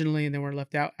film originally and then were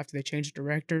left out after they changed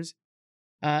directors.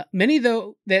 Many,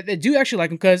 though, that do actually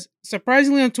like him, because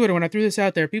surprisingly on Twitter, when I threw this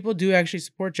out there, people do actually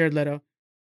support Jared Leto.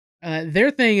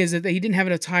 Their thing is that he didn't have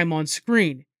enough time on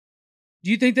screen. Do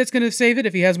you think that's going to save it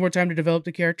if he has more time to develop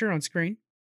the character on screen?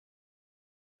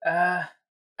 I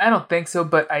don't think so,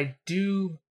 but I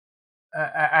do.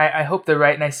 I hope they're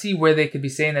right, and I see where they could be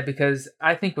saying that, because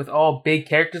I think with all big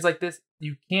characters like this,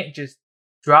 you can't just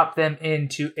drop them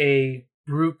into a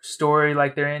group story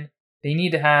like they're in They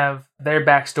need to have their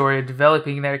backstory,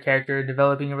 developing their character,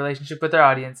 developing a relationship with their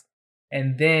audience,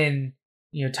 and then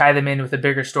tie them in with a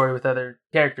bigger story with other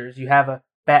characters. You have a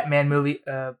Batman movie,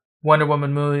 a Wonder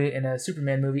Woman movie, and a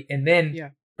Superman movie, and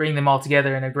then bring them all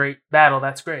together in a great battle.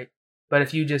 That's great. But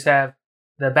if you just have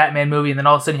the Batman movie and then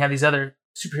all of a sudden you have these other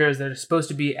superheroes that are supposed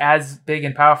to be as big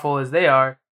and powerful as they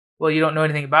are, well, you don't know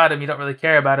anything about them. You don't really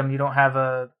care about them. You don't have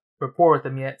a rapport with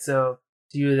them yet. So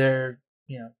to you, they're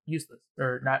useless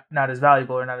or not as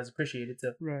valuable or not as appreciated.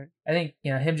 So I think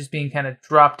him just being kind of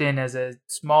dropped in as a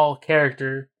small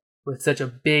character with such a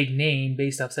big name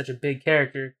based off such a big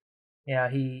character,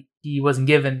 he wasn't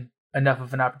given enough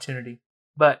of an opportunity.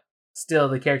 But still,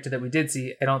 the character that we did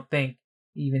see, I don't think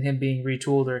even him being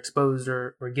retooled or exposed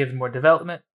or given more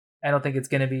development, I don't think it's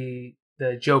going to be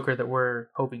the Joker that we're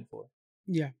hoping for.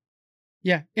 Yeah.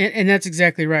 And that's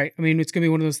exactly right. I mean, it's going to be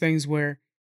one of those things where,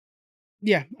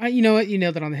 you know what? You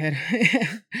nailed it on the head.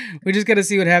 We just got to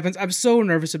see what happens. I'm so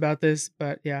nervous about this,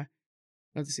 but yeah.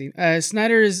 Let's see.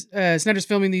 Snyder's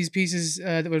filming these pieces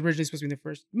that were originally supposed to be in the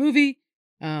first movie.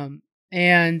 And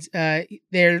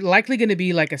they're likely going to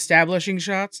be like establishing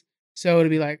shots. So it'll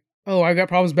be like, oh, I've got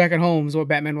problems back at home is what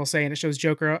Batman will say. And it shows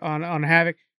Joker on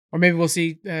Havoc. Or maybe we'll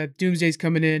see Doomsday's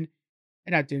coming in.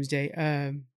 Not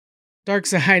Doomsday.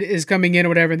 Darkseid is coming in or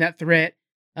whatever. And that threat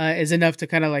is enough to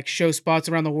kind of like show spots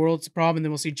around the world. It's a problem. And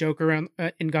then we'll see Joker around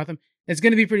in Gotham. It's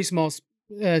going to be pretty small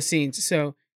scenes.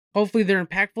 So hopefully they're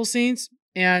impactful scenes.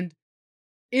 And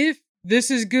if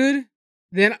this is good,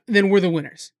 then we're the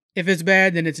winners. If it's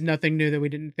bad, then it's nothing new that we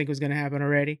didn't think was going to happen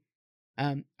already.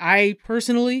 I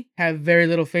personally have very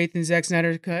little faith in Zack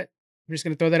Snyder's cut. I'm just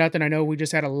going to throw that out there. I know we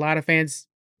just had a lot of fans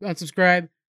unsubscribe,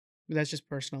 but that's just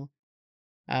personal.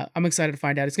 I'm excited to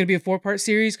find out. It's going to be a 4-part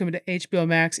series coming to HBO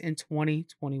Max in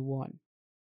 2021.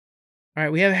 All right,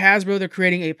 we have Hasbro. They're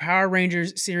creating a Power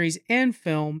Rangers series and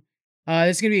film.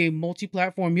 It's going to be a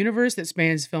multi-platform universe that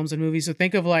spans films and movies. So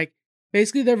think of like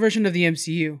basically their version of the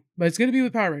MCU, but it's going to be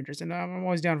with Power Rangers, and I'm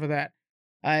always down for that.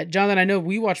 Jonathan, I know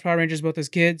we watched Power Rangers both as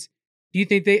kids. Do you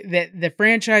think that the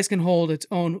franchise can hold its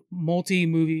own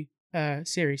multi-movie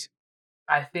series?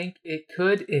 I think it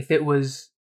could if it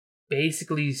was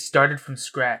basically started from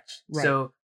scratch. Right.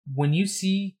 So when you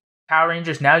see Power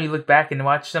Rangers now, you look back and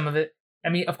watch some of it. I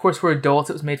mean, of course, we're adults.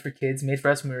 It was made for kids, made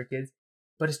for us when we were kids.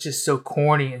 But it's just so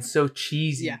corny and so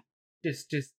cheesy. Yeah.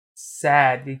 Just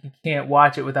sad. You can't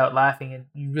watch it without laughing, and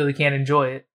you really can't enjoy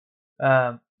it.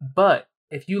 But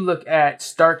if you look at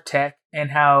Stark Tech and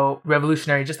how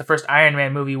revolutionary just the first Iron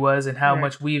Man movie was, and how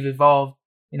much we've evolved,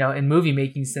 in movie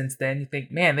making since then, you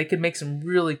think, man, they could make some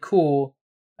really cool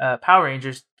Power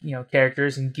Rangers,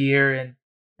 characters and gear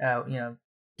and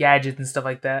gadgets and stuff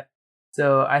like that.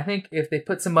 So I think if they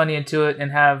put some money into it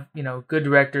and have good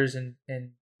directors and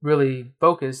really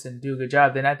focus and do a good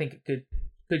job, then I think it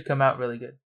could come out really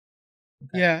good.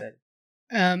 Yeah.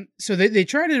 So they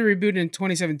tried to reboot it in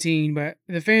 2017, but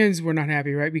the fans were not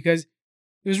happy, right? Because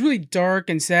it was really dark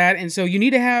and sad, and so you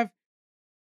need to have.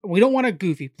 We don't want a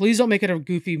goofy. Please don't make it a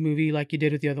goofy movie like you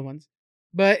did with the other ones.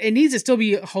 But it needs to still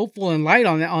be hopeful and light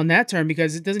on that term,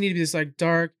 because it doesn't need to be this like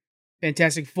dark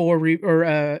Fantastic Four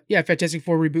Fantastic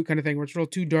Four reboot kind of thing where it's real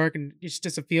too dark and it just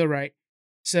doesn't feel right.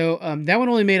 So that one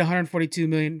only made 142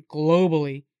 million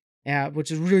globally, which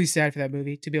is really sad for that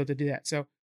movie to be able to do that. So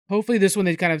hopefully this one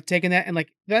they've kind of taken that, and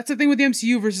like that's the thing with the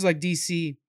MCU versus like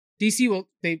DC. DC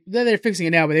they're fixing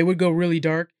it now, but they would go really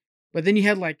dark. But then you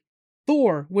had like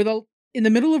Thor in the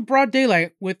middle of broad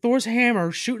daylight with Thor's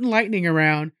hammer shooting lightning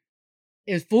around.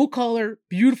 It's full color,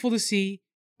 beautiful to see.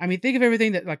 I mean, think of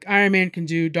everything that like Iron Man can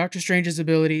do, Doctor Strange's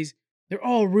abilities. They're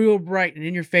all real bright and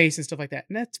in your face and stuff like that.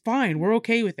 And that's fine. We're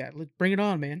okay with that. Let's bring it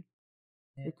on, man.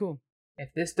 Yeah. We're cool.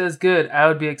 If this does good, I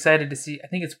would be excited to see. I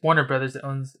think it's Warner Brothers that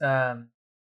owns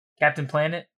Captain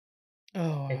Planet.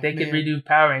 Oh, if they could redo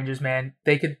Power Rangers, man,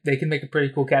 they could make a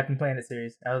pretty cool Captain Planet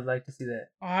series. I would like to see that.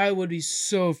 I would be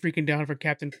so freaking down for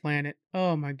Captain Planet.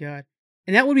 Oh my god,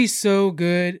 and that would be so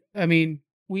good. I mean,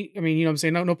 you know what I'm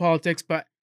saying? No politics, but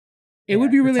it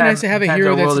would be really nice to have a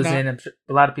hero that's not. I'm sure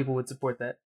a lot of people would support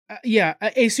that.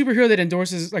 A superhero that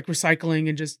endorses like recycling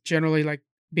and just generally like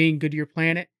being good to your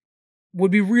planet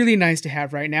would be really nice to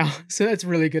have right now. So that's a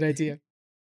really good idea.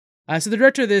 So the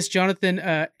director of this, Jonathan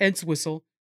Entwistle,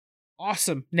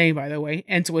 awesome name by the way,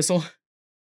 Entwistle.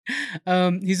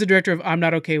 He's the director of I'm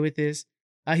Not Okay With This.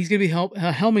 He's going to be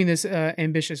helming this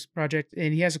ambitious project,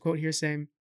 and he has a quote here saying,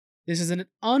 "This is an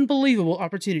unbelievable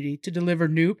opportunity to deliver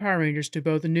new Power Rangers to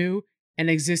both new and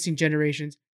existing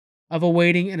generations of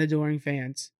awaiting and adoring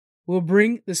fans. We'll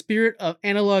bring the spirit of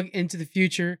analog into the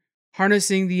future,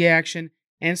 harnessing the action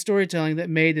and storytelling that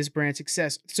made this brand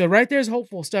success. So right there's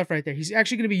hopeful stuff right there. He's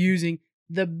actually going to be using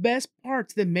the best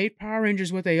parts that made Power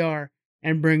Rangers what they are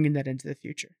and bringing that into the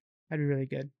future. That'd be really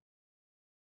good.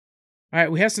 All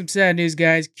right, we have some sad news,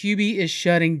 guys. QB is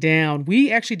shutting down.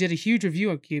 We actually did a huge review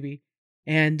on QB,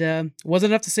 and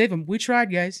wasn't enough to save him. We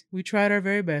tried, guys. We tried our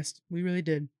very best. We really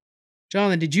did.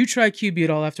 Jonathan, did you try QB at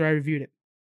all after I reviewed it?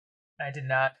 I did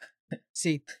not.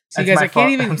 See, That's guys, my I can't fault.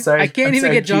 even. I'm sorry. I can't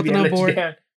even get Jonathan on board.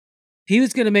 down. He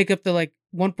was going to make up the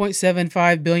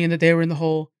 1.75 billion that they were in the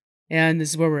hole, and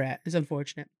this is where we're at. It's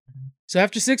unfortunate. So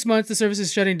after 6 months, the service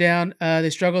is shutting down. They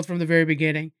struggled from the very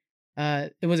beginning.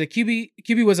 It was a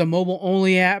QB was a mobile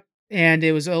only app, and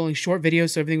it was only short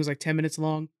videos, so everything was like 10 minutes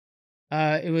long.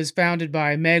 It was founded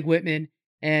by Meg Whitman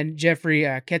and Jeffrey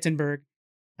Kettenberg,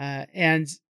 and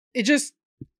it just,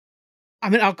 I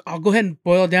mean, I'll go ahead and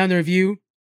boil down the review.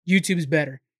 YouTube's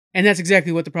better, and that's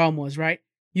exactly what the problem was, right?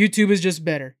 YouTube is just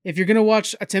better. If you're gonna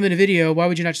watch a 10-minute video, why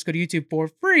would you not just go to YouTube for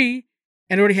free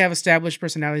and already have established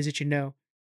personalities that you know?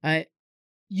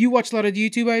 You watch a lot of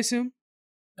YouTube, I assume.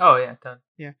 Oh yeah, done.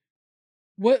 Yeah.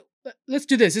 What? Let's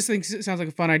do this. This thing sounds like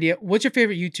a fun idea. What's your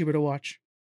favorite YouTuber to watch?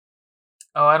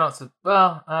 Oh, I don't.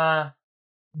 Well,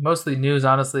 mostly news,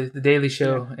 honestly. The Daily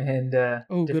Show and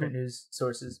different news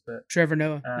sources. But Trevor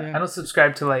Noah. I don't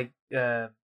subscribe to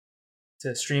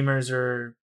to streamers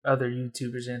or other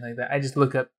YouTubers or anything like that. I just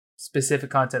look up specific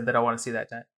content that I want to see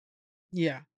that time.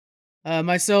 Yeah.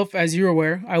 Myself, as you're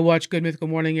aware, I watch Good Mythical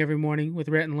Morning every morning with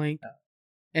Rhett and Link. Oh.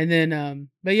 And then,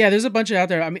 but yeah, there's a bunch out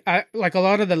there. I mean, I like a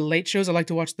lot of the late shows. I like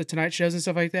to watch the Tonight shows and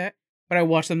stuff like that. But I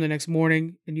watch them the next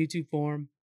morning in YouTube form.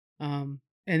 And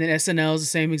then SNL is the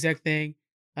same exact thing.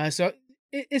 So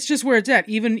it's just where it's at.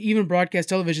 Even broadcast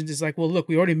television is like, well, look,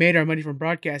 we already made our money from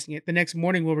broadcasting it. The next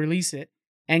morning we'll release it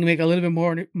and make a little bit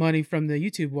more money from the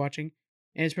YouTube watching,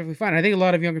 and it's perfectly fine. I think a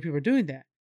lot of younger people are doing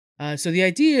that. So the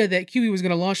idea that QB was going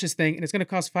to launch this thing and it's going to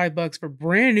cost $5 for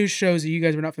brand new shows that you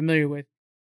guys were not familiar with,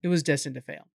 it was destined to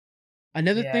fail.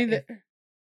 Another thing that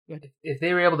if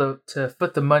they were able to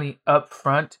put the money up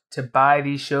front to buy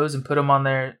these shows and put them on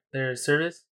their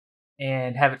service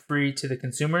and have it free to the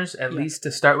consumers, at least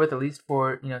to start with, at least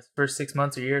for the first 6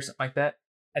 months or year, something like that,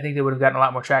 I think they would have gotten a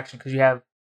lot more traction because you have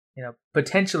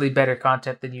potentially better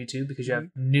content than YouTube because you have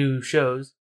new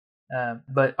shows,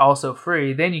 but also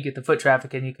free. Then you get the foot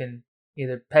traffic and you can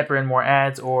either pepper in more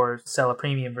ads or sell a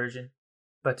premium version.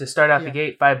 But to start out the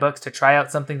gate, $5 to try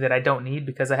out something that I don't need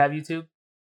because I have YouTube,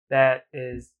 that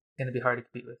is going to be hard to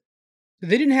compete with. So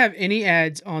they didn't have any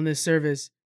ads on this service.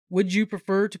 Would you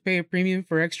prefer to pay a premium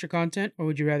for extra content, or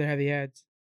would you rather have the ads?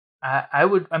 I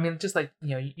would. I mean, just like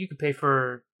you could pay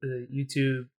for the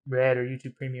YouTube Red or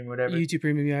YouTube Premium, or whatever. YouTube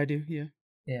Premium, yeah, I do. Yeah.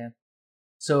 Yeah.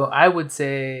 So I would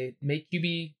say make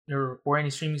QB or any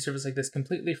streaming service like this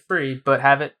completely free, but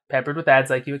have it peppered with ads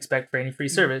like you expect for any free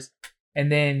service.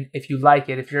 And then if you like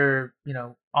it, if you're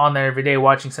on there every day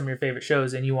watching some of your favorite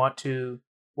shows and you want to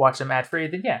watch them ad free,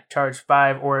 then charge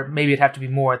 $5, or maybe it'd have to be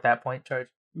more at that point. Charge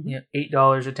 $8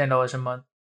 or $10 a month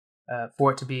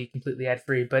for it to be completely ad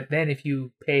free. But then if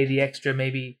you pay the extra,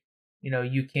 maybe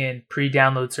you can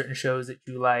pre-download certain shows that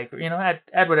you like, or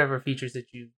add whatever features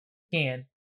that you can.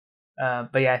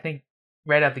 But I think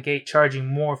right out the gate, charging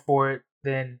more for it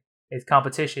than its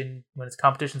competition, when its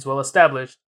competition's well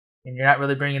established and you're not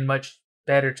really bringing much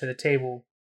better to the table,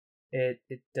 it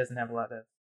doesn't have a lot of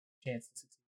chance to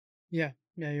succeed. Yeah,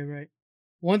 you're right.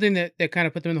 One thing that kind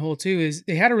of put them in the hole too is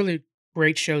they had a really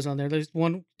great shows on there. There's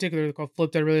one particular called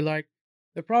Flip that I really like.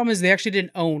 The problem is they actually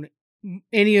didn't own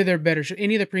any of their better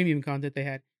any of the premium content they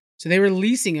had. So they were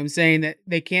leasing them, saying that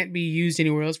they can't be used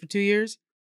anywhere else for 2 years.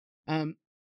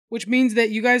 Which means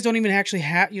that you guys don't even actually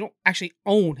you don't actually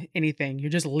own anything. You're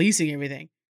just leasing everything.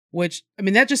 Which, I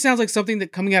mean, that just sounds like something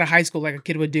that coming out of high school, like a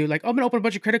kid would do. Like, I'm going to open a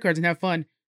bunch of credit cards and have fun.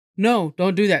 No,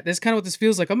 don't do that. That's kind of what this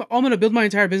feels like. I'm going to build my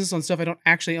entire business on stuff I don't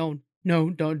actually own. No,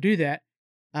 don't do that.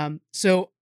 So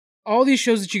all these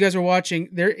shows that you guys are watching,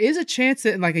 there is a chance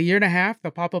that in like a year and a half,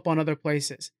 they'll pop up on other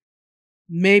places.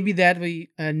 Maybe that'll be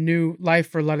a new life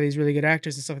for a lot of these really good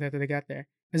actors and stuff like that they got there.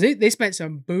 Because they spent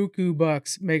some buku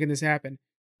bucks making this happen.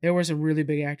 There were some really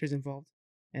big actors involved.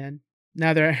 And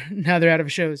now they're out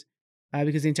of shows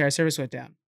because the entire service went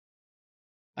down.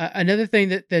 Another thing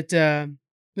that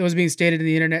was being stated in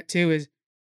the internet too is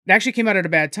it actually came out at a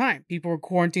bad time. People were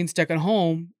quarantined, stuck at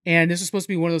home, and this was supposed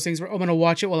to be one of those things where I'm going to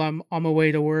watch it while I'm on my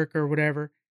way to work or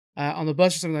whatever, on the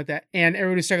bus or something like that. And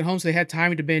everybody's stuck at home, so they had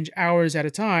time to binge hours at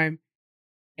a time.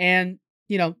 And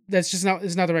that's just not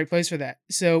the right place for that.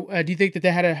 So, do you think that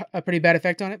had a pretty bad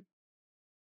effect on it?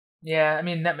 Yeah, I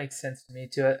mean that makes sense to me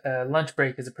too. Lunch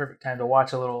break is a perfect time to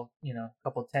watch a little,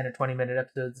 couple 10 or 20 minute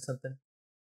episodes or something.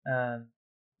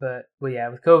 But well, yeah,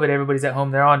 with COVID, everybody's at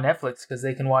home. They're on Netflix because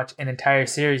they can watch an entire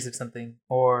series of something,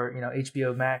 or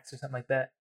HBO Max or something like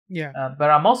that. Yeah. But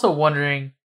I'm also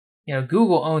wondering,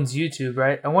 Google owns YouTube,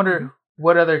 right? I wonder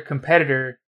what other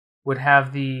competitor would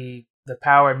have the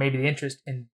power, maybe the interest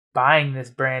in buying this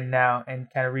brand now and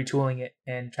kind of retooling it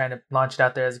and trying to launch it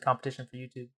out there as a competition for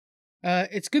YouTube.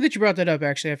 It's good that you brought that up.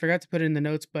 Actually, I forgot to put it in the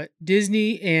notes, but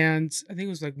Disney and I think it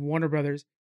was like Warner Brothers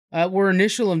were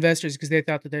initial investors because they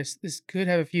thought that this could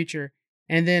have a future.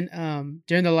 And then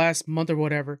during the last month or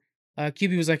whatever,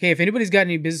 QB was like, "Hey, if anybody's got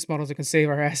any business models that can save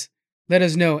our ass, let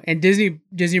us know." And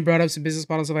Disney brought up some business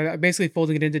models, stuff like that, basically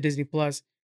folding it into Disney Plus.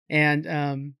 And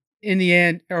in the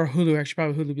end, or Hulu, actually,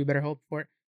 probably Hulu would be better hope for it.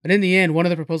 But in the end, one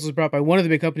of the proposals brought by one of the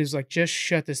big companies was like, "Just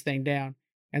shut this thing down,"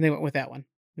 and they went with that one.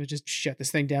 It was just shut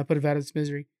this thing down, put it out of its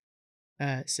misery.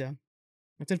 So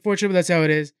that's unfortunate, but that's how it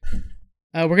is.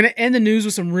 We're going to end the news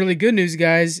with some really good news,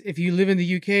 guys. If you live in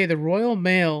the UK, the Royal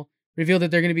Mail revealed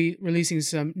that they're going to be releasing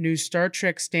some new Star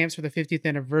Trek stamps for the 50th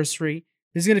anniversary.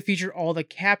 This is going to feature all the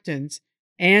captains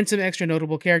and some extra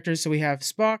notable characters. So we have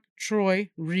Spock,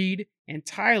 Troy, Reed, and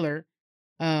Tyler.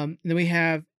 And then we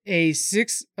have a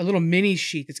little mini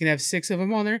sheet that's going to have 6 of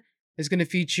them on there. It's going to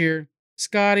feature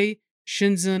Scotty,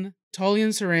 Shinzon,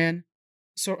 Tolian Soren,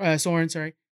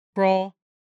 Crawl,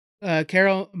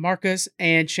 Carol, Marcus,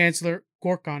 and Chancellor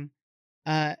Gorkon.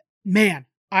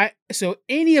 So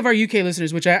any of our UK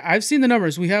listeners, which I've seen the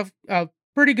numbers, we have a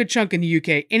pretty good chunk in the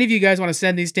UK. Any of you guys want to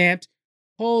send these stamps?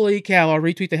 Holy cow, I'll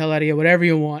retweet the hell out of you, whatever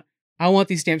you want. I want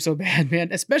these stamps so bad,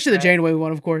 man. Especially the Janeway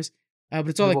one, of course. But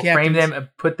it's all the captains. Frame them and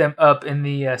put them up in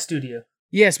the studio.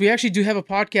 Yes, we actually do have a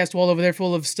podcast wall over there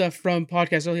full of stuff from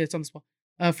podcasts. Oh, yeah, it's on the spot.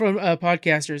 From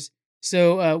podcasters.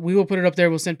 So we will put it up there.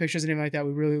 We'll send pictures and anything like that.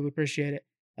 We really would appreciate it.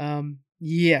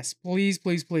 Yes, please,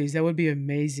 please, please. That would be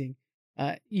amazing.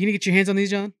 You gonna get your hands on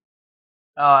these, John?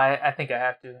 Oh, I think I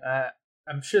have to.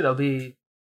 I'm sure they'll be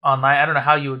online. I don't know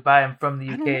how you would buy them from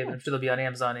the UK, but I'm sure they'll be on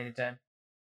Amazon anytime.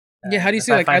 Yeah, how do you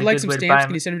say, like, I'd like some stamps.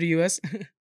 Can you send them to US?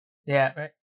 Yeah,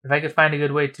 right. If I could find a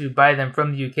good way to buy them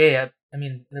from the UK, I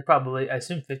mean, they're probably, I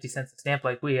assume, 50 cents a stamp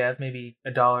like we have, maybe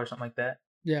 $1 or something like that.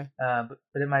 Yeah. But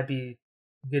it might be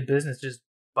good business. Just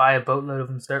buy a boatload of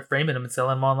them, start framing them, and sell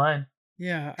them online.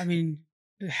 Yeah, I mean,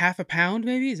 half a pound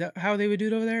maybe? Is that how they would do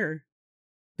it over there? Or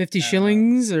 50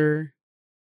 shillings? Or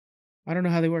I don't know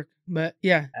how they work. But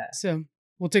yeah, so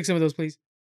we'll take some of those, please.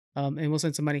 And we'll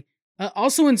send some money.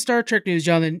 Also in Star Trek news,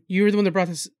 Jonathan, you were the one that brought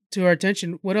this to our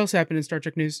attention. What else happened in Star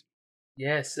Trek news?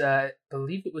 Yes, I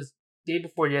believe it was day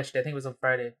before yesterday. I think it was on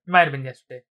Friday. It might have been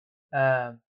yesterday.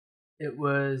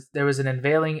 There was an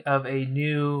unveiling of a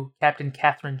new Captain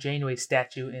Catherine Janeway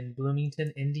statue in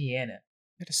Bloomington, Indiana.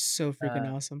 That is so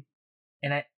freaking awesome.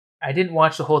 And I didn't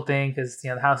watch the whole thing because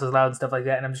the house was loud and stuff like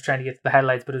that, and I'm just trying to get to the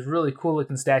highlights. But it was a really cool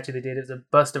looking statue they did. It was a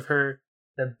bust of her.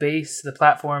 The base, the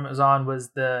platform it was on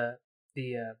was the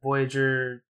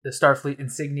Voyager, the Starfleet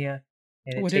insignia,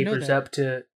 and it tapers up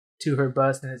to her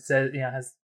bust, and it says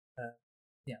has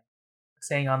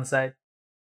saying on the side.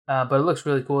 But it looks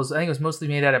really cool. So I think it was mostly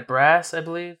made out of brass, I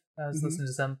believe. I was listening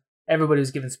to some. Everybody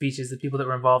was giving speeches, the people that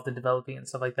were involved in developing it and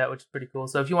stuff like that, which is pretty cool.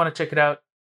 So if you want to check it out,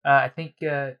 I think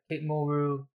Kate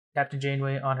Mulgrew, Captain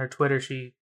Janeway, on her Twitter,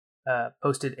 she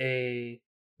posted a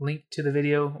link to the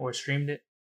video or streamed it.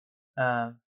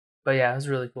 But yeah, it was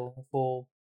really cool. A full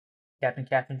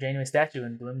Catherine Janeway statue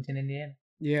in Bloomington, Indiana.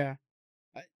 Yeah.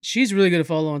 She's really good to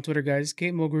follow on Twitter, guys.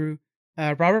 Kate Mulgrew.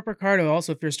 Robert Picardo,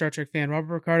 also, if you're a Star Trek fan,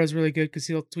 Robert Picardo is really good because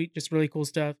he'll tweet just really cool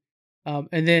stuff.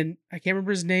 And then, I can't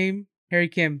remember his name, Harry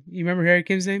Kim. You remember Harry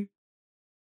Kim's name?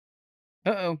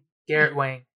 Uh-oh. Garrett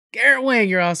Wang. Garrett Wang,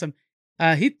 you're awesome.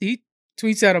 He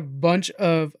tweets out a bunch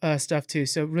of stuff, too.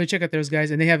 So really check out those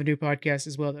guys. And they have a new podcast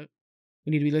as well that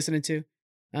we need to be listening to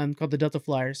called The Delta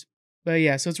Flyers. But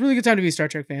yeah, so it's a really good time to be a Star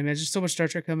Trek fan, man. There's just so much Star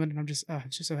Trek coming, and I'm just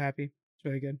so happy. It's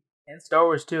really good. And Star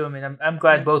Wars, too. I mean, I'm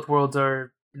glad both worlds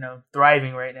are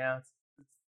thriving right now. It's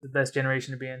the best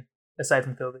generation to be in, aside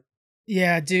from COVID.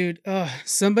 Yeah, dude.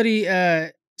 Somebody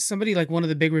like one of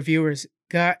the big reviewers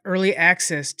got early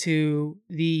access to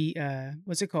the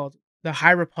what's it called? The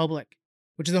High Republic,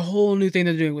 which is a whole new thing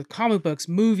they're doing with comic books,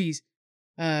 movies,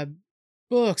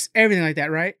 books, everything like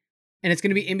that, right? And it's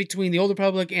going to be in between the Old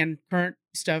Republic and current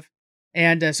stuff.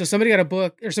 And so somebody got a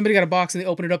box and they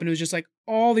opened it up and it was just like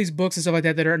all these books and stuff like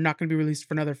that that are not going to be released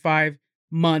for another 5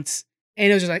 months.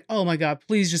 And it was just like, oh my God,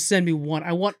 please just send me one.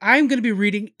 I'm going to be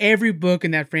reading every book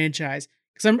in that franchise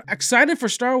because I'm excited for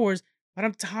Star Wars, but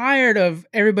I'm tired of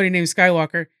everybody named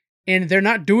Skywalker and they're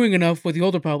not doing enough with the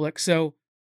Old Republic. So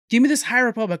give me this High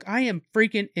Republic. I am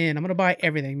freaking in. I'm going to buy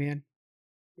everything, man.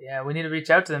 Yeah, we need to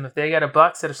reach out to them. If they got a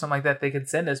box set or something like that, they can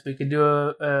send us. We can do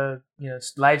a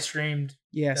live streamed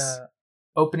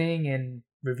opening and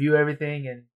review everything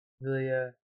and really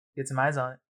get some eyes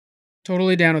on it.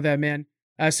 Totally down with that, man.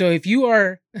 So if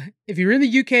you're in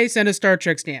the UK, send us Star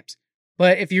Trek stamps.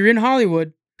 But if you're in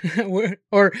Hollywood,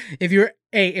 or if you're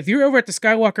over at the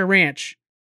Skywalker Ranch,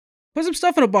 put some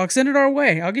stuff in a box, send it our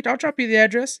way. I'll drop you the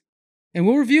address, and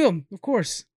we'll review them, of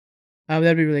course.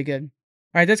 That'd be really good.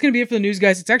 All right, that's gonna be it for the news,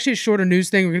 guys. It's actually a shorter news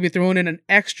thing. We're gonna be throwing in an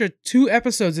extra 2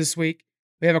 episodes this week.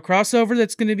 We have a crossover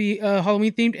that's gonna be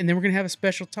Halloween themed, and then we're gonna have a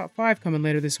special top 5 coming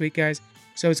later this week, guys.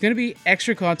 So it's gonna be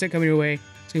extra content coming your way.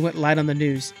 So we went light on the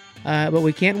news, but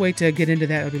we can't wait to get into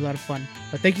that. It'll be a lot of fun.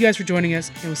 But thank you guys for joining us,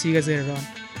 and we'll see you guys later on.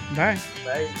 Bye.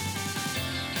 Bye.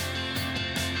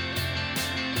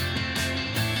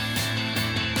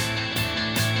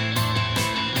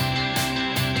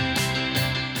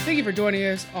 Thank you for joining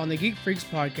us on the Geek Freaks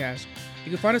Podcast.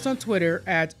 You can find us on Twitter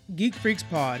at Geek Freaks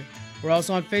Pod. We're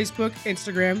also on Facebook,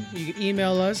 Instagram. You can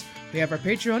email us. We have our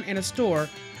Patreon and a store.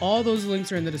 All those links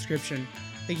are in the description.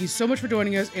 Thank you so much for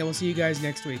joining us, and we'll see you guys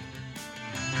next week.